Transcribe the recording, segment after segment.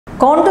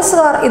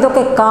കോൺഗ്രസുകാർ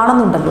ഇതൊക്കെ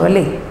കാണുന്നുണ്ടല്ലോ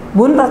അല്ലേ?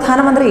 മുൻ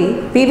പ്രധാനമന്ത്രി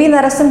പി.വി.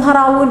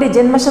 നരസിംഹറാവുവിന്റെ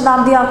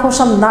ജന്മശതാബ്ദി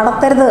ആഘോഷം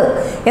നടത്തരുത്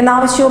എന്ന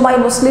ആവശ്യവുമായി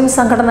മുസ്ലിം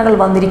സംഘടനകൾ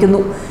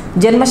വന്നിരിക്കുന്നു.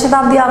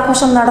 ജന്മശതാബ്ദി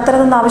ആഘോഷം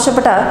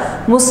നടത്തരുതെന്നാവശ്യപ്പെട്ട്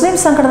മുസ്ലിം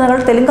സംഘടനകൾ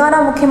തെലങ്കാന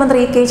മുഖ്യമന്ത്രി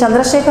കെ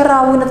ചന്ദ്രശേഖർ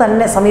റാവുവിനെ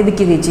തന്നെ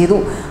സമീപിക്കുകയും ചെയ്തു.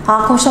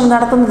 ആഘോഷം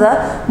നടത്തുന്നത്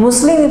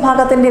മുസ്ലിം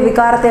വിഭാഗത്തിന്റെ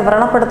വികാരത്തെ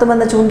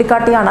വ്രണപ്പെടുത്തുമെന്ന്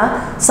ചൂണ്ടിക്കാട്ടിയാണ്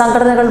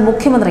സംഘടനകൾ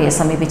മുഖ്യമന്ത്രിയെ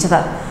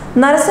സമീപിച്ചത്.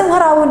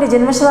 നരസിംഹറാവുവിന്റെ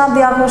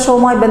ജന്മശതാബ്ദി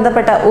ആഘോഷവുമായി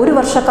ബന്ധപ്പെട്ട് ഒരു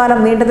വർഷക്കാലം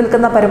നീണ്ടു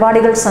നിൽക്കുന്ന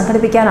പരിപാടികൾ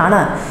സംഘടിപ്പിക്കാനാണ്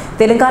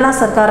തെലങ്കാന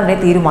സർക്കാരിന്റെ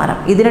തീരുമാനം.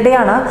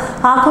 ഇതിനിടെയാണ്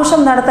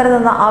ആഘോഷം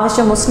നടത്തരുതെന്ന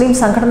ആവശ്യം മുസ്ലിം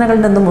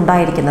സംഘടനകളിൽ നിന്നും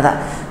ഉണ്ടായിരിക്കുന്നത്.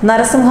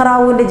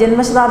 നരസിംഹറാവുവിന്റെ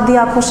ജന്മശതാബ്ദി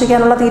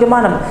ആഘോഷിക്കാനുള്ള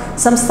തീരുമാനം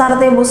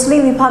സംസ്ഥാനത്തെ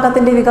മുസ്ലിം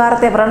വിഭാഗത്തിന്റെ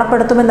വികാരത്തെ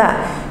വ്രണപ്പെടുത്തുമെന്ന്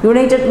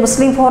യുണൈറ്റഡ്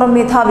മുസ്ലിം ഫോറം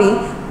മേധാവി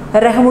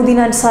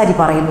റഹമുദ്ദീൻ അൻസാരി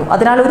പറയുന്നു.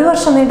 അതിനാൽ ഒരു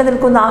വർഷം നീണ്ടു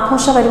നിൽക്കുന്ന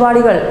ആഘോഷ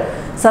പരിപാടികൾ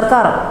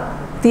സർക്കാർ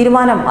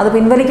തീരുമാനം അത്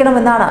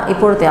പിൻവലിക്കണമെന്നാണ്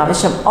ഇപ്പോഴത്തെ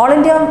ആവശ്യം. ഓൾ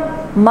ഇന്ത്യ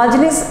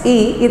മജ്ലിസ്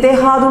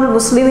ഇത്തെഹാദുൽ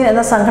മുസ്ലിമീൻ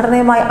എന്ന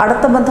സംഘടനയുമായി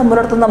അടുത്ത ബന്ധം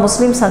പുലർത്തുന്ന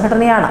മുസ്ലിം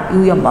സംഘടനയാണ്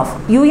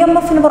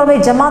യുഎംഎഫിന് പുറമെ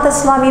ജമാഅത്ത്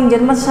ഇസ്ലാമിയും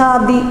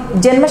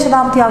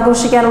ജന്മശതാബ്ദി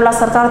ആഘോഷിക്കാനുള്ള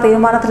സർക്കാർ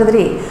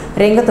തീരുമാനത്തിനെതിരെ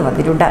രംഗത്ത്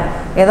വന്നിട്ടുണ്ട്.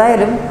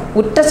 ഏതായാലും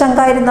ഉറ്റ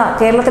ചങ്കായിരുന്ന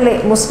കേരളത്തിലെ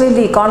മുസ്ലിം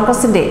ലീഗ്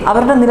കോൺഗ്രസിന്റെ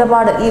അവരുടെ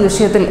നിലപാട് ഈ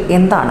വിഷയത്തിൽ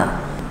എന്താണ്?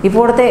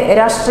 ഇപ്പോഴത്തെ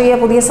രാഷ്ട്രീയ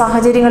പുതിയ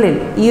സാഹചര്യങ്ങളിൽ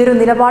ഈ ഒരു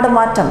നിലപാട്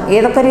മാറ്റം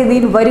ഏതൊക്കെ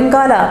രീതിയിൽ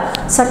വരുംകാല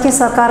സഖ്യ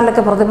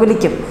സർക്കാരിലൊക്കെ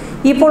പ്രതിഫലിക്കും?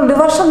 ഇപ്പോൾ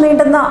ദിവസം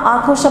നീണ്ടുന്ന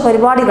ആഘോഷ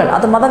പരിപാടികൾ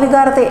അത്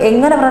മതവികാരത്തെ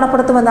എങ്ങനെ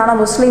വ്രണപ്പെടുത്തുമെന്നാണ്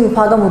മുസ്ലിം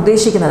വിഭാഗം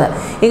ഉദ്ദേശിക്കുന്നത്?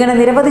 ഇങ്ങനെ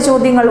നിരവധി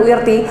ചോദ്യങ്ങൾ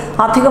ഉയർത്തി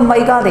അധികം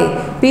വൈകാതെ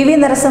പി.വി.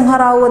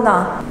 നരസിംഹറാവു എന്ന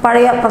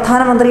പഴയ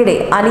പ്രധാനമന്ത്രിയുടെ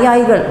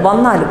അനുയായികൾ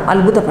വന്നാലും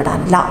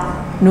അത്ഭുതപ്പെടാനില്ല.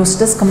 ന്യൂസ്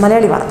ഡെസ്ക്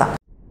മലയാളി വാർത്ത.